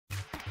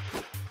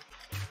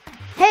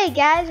Hey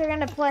guys, we're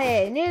gonna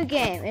play a new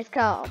game. It's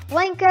called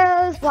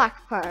Blankos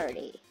Block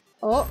Party.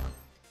 Oh.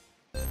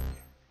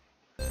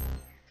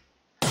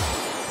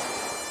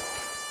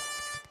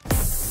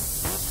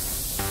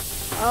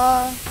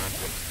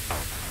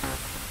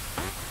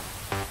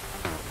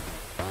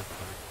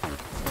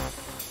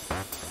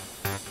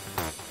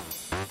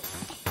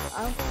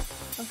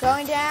 I'm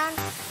going down.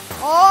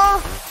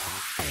 Oh!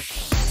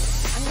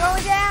 I'm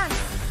going down.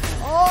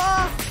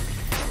 Oh!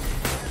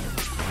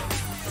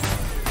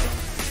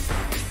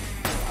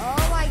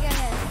 Oh my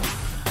goodness.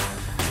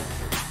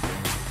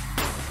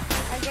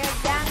 I get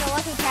down the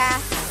lucky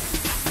path.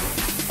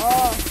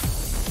 Oh.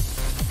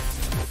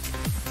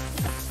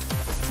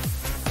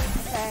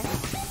 Okay.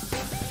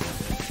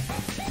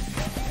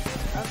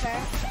 Okay.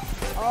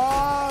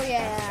 Oh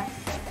yeah.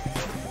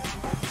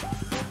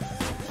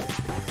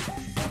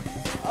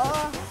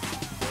 Oh.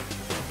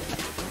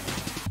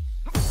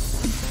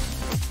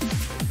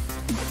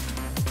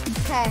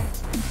 Okay.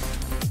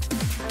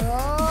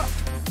 Oh.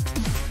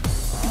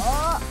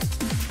 Oh.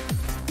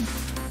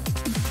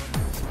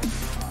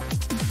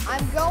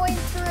 I'm going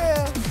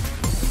through.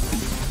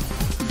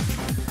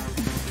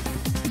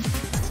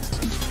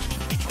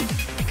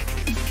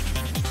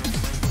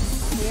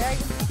 Here I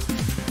go.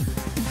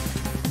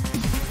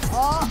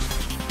 Oh.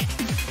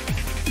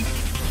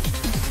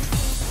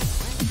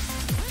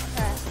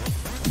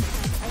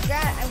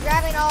 Okay. I'm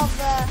grabbing all of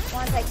the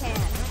ones I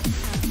can.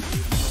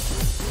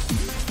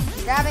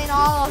 Grabbing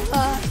all of the.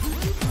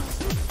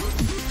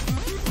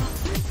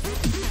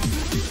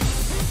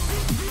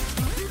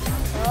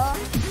 Oh.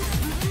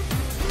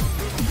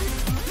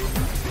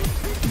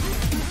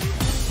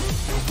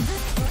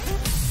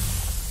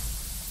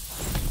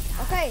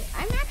 Okay,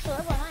 I'm actually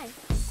level 9.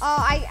 Oh,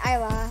 I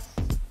lost.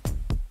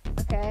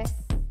 Okay.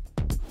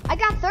 I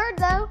got third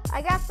though.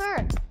 I got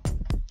third.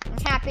 I'm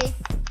happy.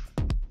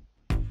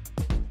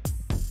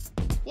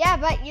 Yeah,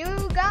 but you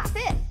got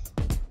 5th.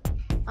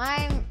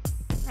 I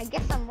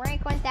guess I'm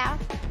rank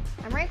 1000.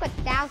 I'm rank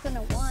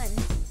 1001.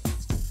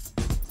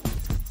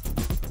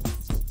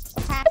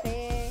 So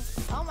happy.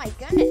 Oh my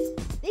goodness.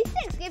 These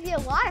things give you a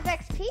lot of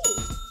XP.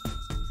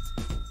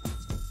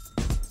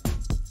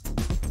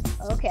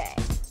 Okay,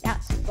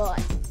 that's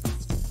fun.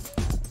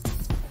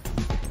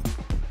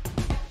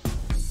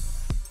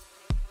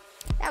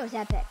 That was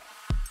epic.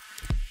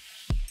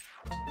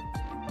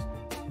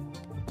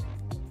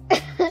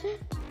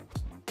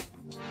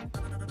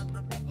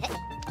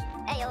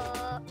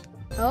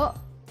 Oh,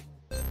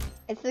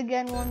 it's a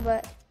good one,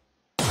 but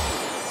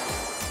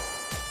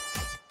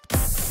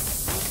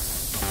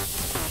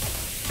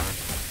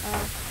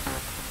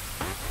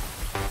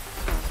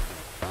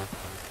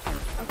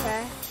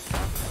okay.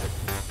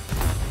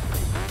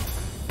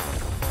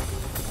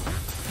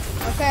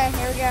 Okay,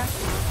 here we go.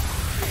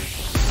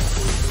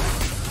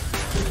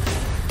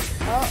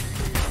 Oh,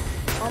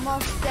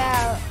 almost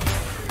out.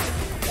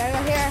 Gotta go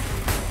here.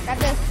 Got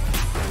this.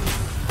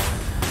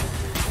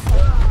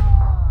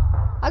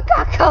 I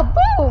got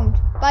kaboomed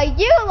by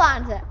you,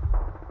 Lonza.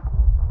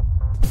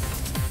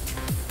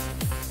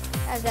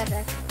 That was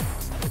epic.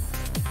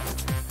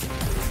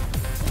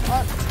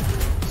 Oh.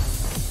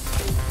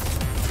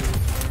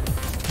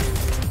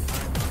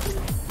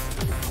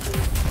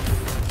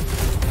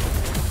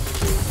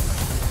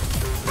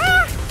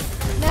 Ah!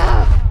 No.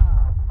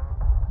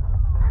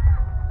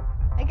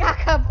 I got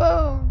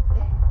kaboomed.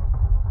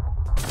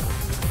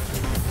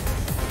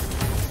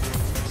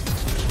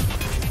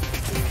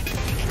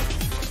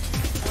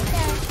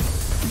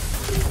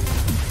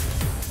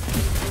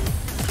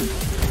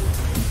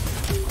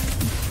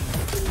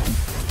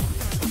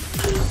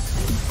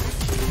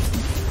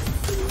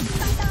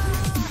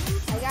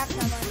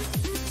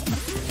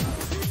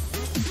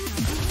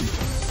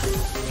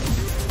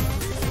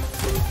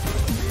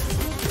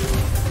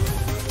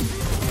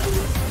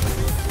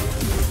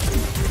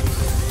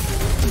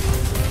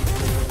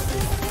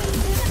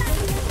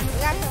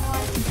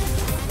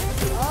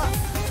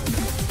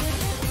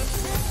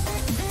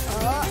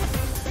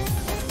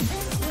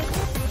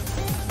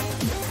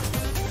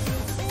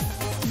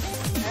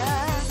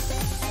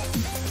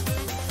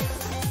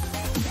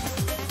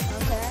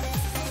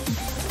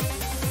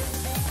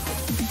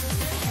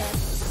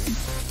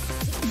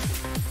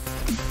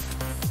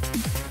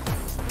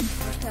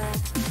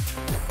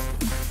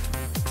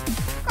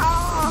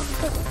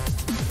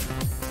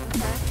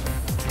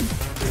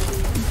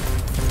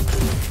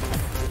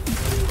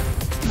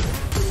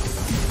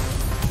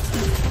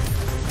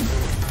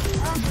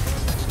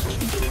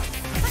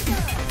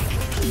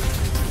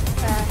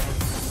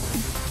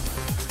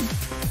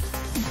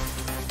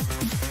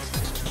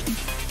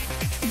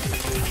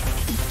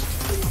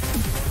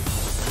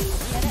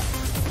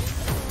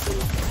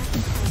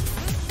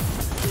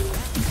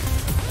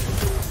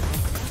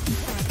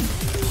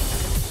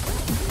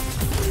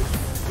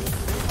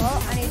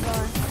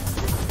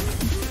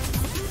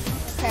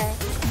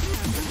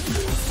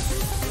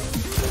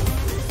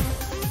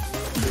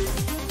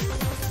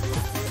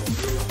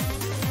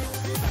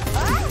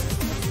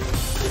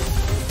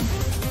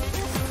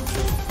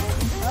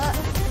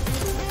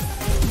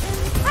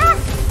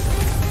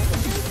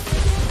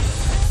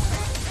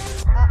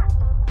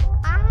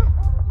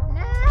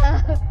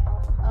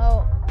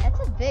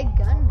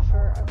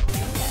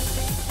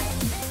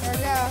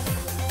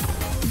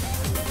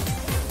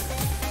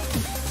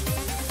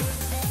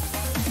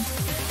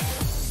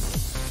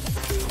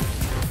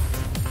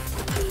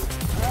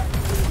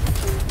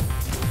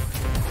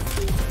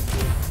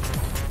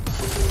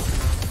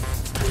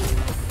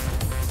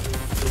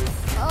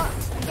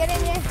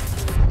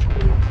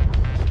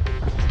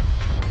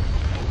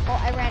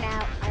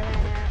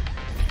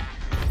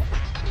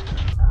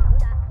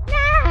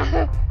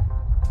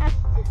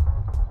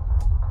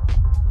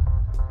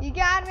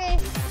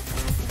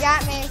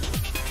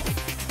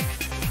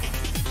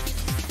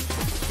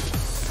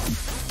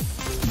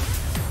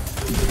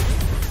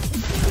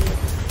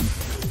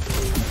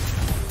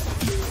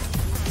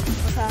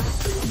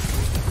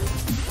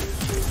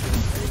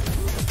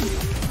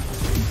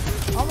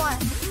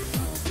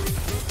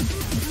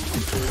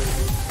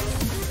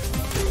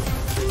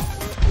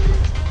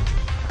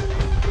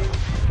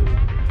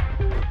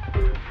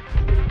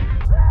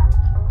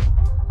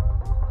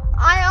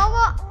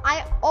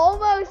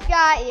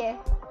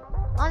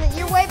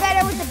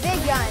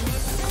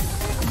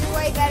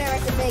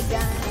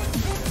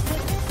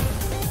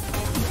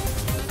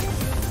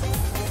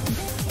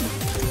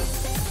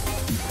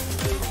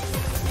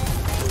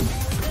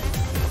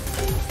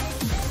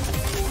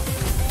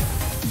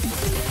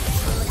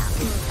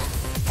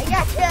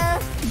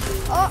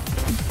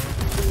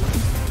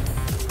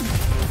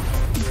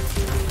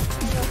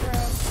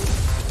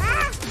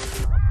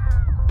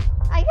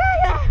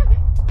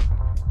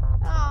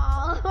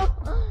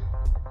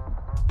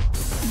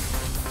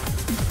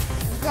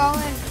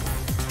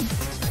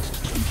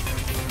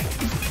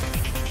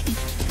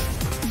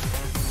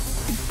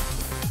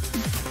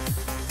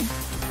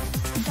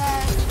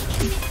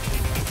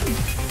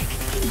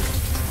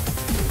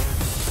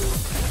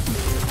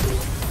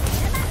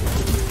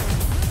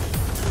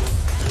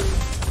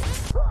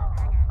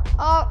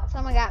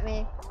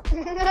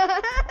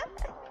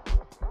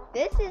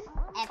 This is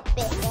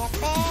epic,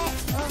 epic.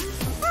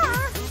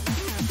 Ah.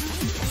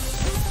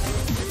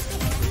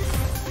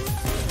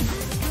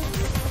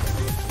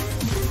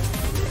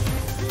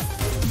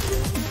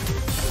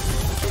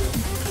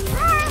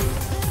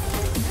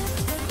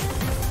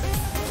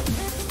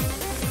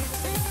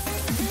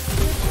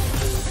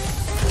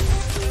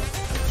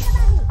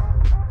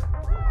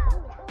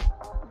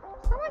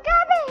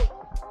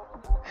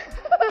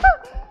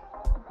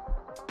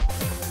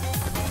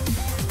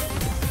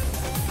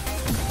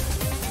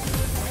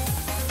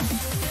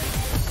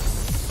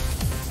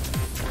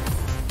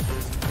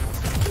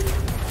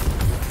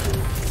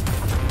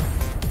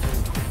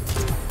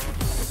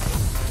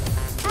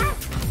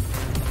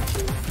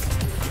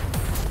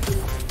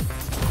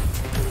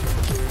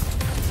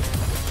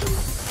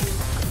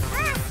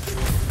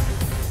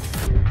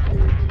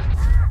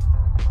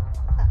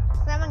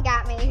 Someone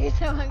got me. Someone got me.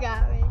 Someone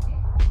got me.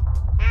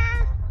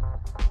 Ah.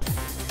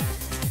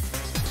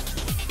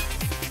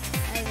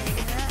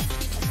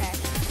 Okay.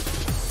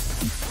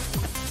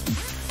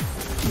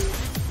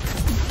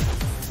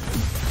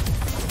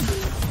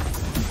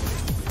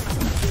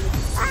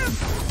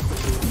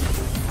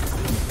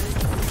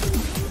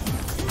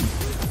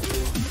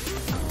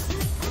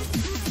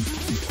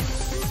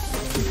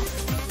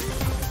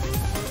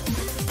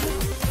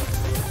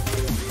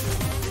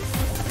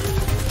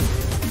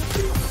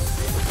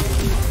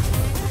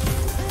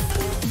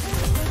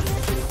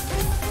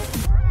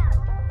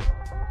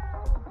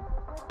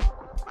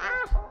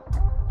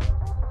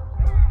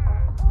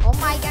 Oh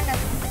my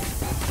goodness.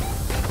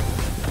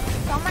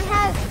 Someone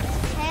has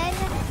 10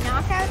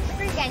 knockout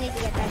streak. I need to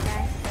get that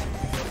guy.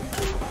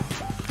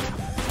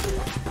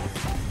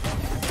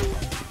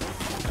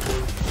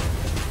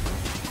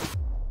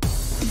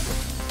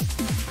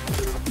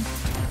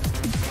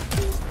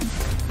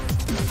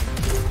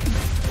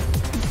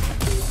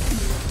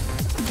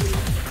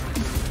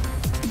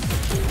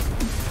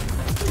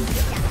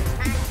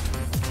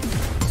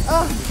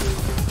 Oh,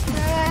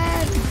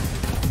 good.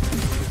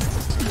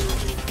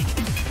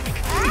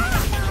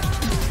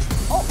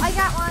 Oh, I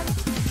got one.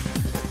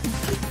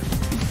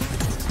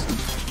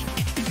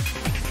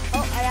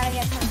 Oh, I gotta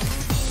get some.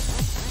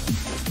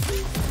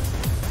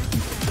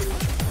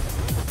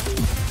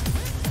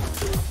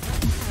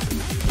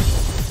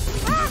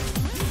 Ah!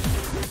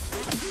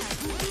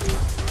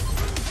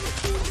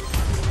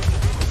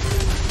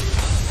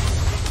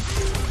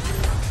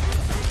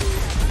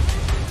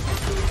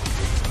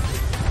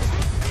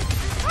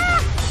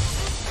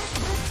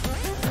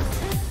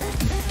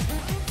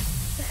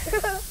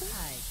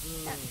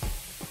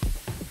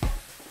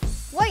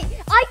 Wait,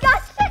 I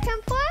got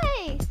second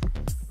place!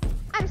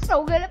 I'm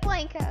so good at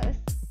Blankos.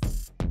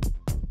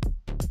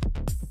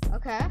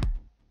 Okay.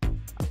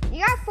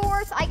 You got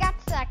fourth, I got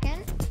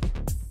second.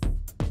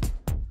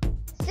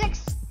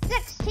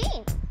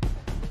 16.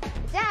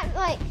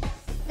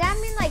 That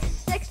mean like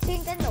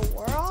 16th in the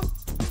world?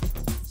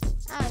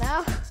 I don't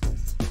know.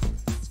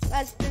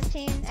 That's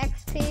 15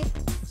 XP.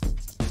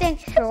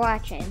 Thanks for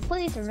watching.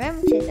 Please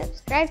remember to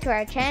subscribe to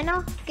our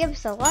channel, give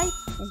us a like,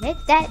 and hit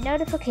that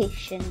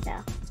notification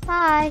bell.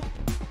 Bye.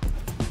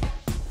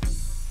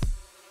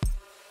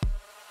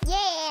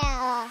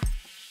 Yeah.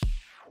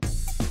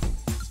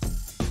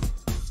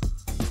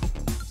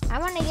 I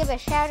want to give a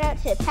shout out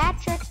to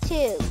Patrick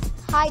too.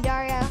 Hi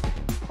Dario.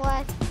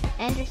 Plus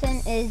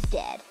Anderson is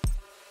dead.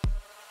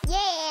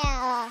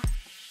 Yeah.